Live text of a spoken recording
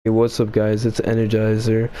Hey, what's up guys, it's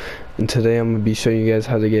Energizer, and today I'm going to be showing you guys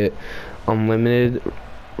how to get unlimited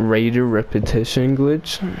raider repetition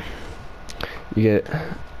glitch.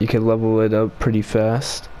 You can level it up pretty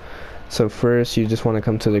fast. So first you just want to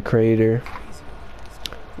come to the creator.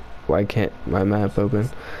 Why can't my map open?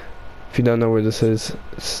 If you don't know where this is,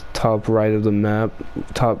 it's top right of the map,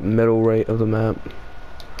 top middle right of the map.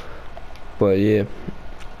 But yeah,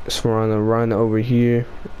 so we're gonna run over here.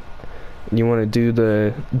 You want to do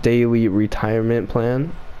the daily retirement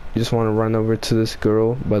plan. You just want to run over to this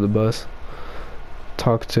girl by the bus,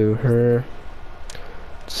 talk to her,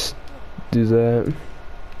 just do that.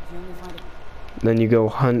 Then you go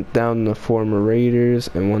hunt down the former raiders,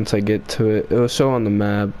 and once I get to it, it'll show on the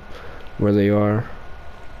map where they are.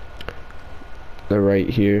 They're right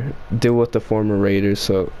here. Deal with the former raiders,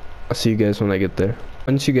 so I'll see you guys when I get there.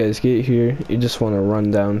 Once you guys get here, you just want to run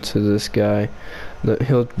down to this guy.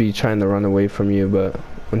 He'll be trying to run away from you, but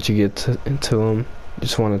once you get into him, you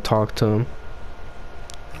just want to talk to him.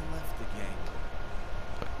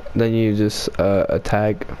 Then you just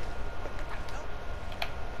attack,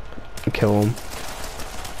 kill him,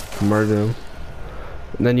 murder him.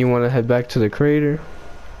 And then you want to head back to the crater.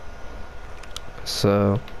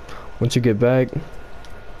 So once we get back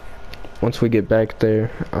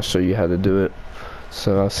there, I'll show you how to do it.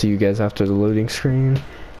 So I'll see you guys after the loading screen.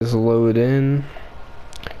 Just load in.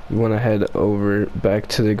 You want to head over back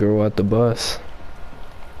to the girl at the bus.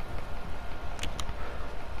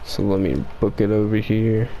 So let me book it over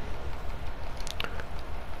here.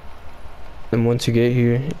 And once you get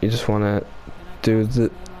here, you just want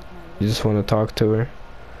to talk to her.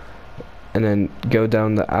 And then go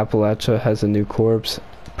down the Appalachia has a new corpse.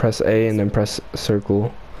 Press A and then press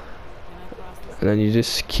circle. And then you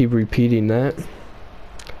just keep repeating that.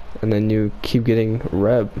 And then you keep getting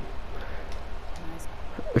rep.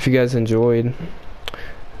 If you guys enjoyed,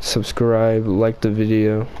 subscribe, like the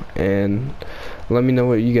video, and let me know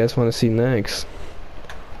what you guys want to see next.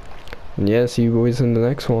 And yeah, see you boys in the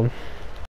next one.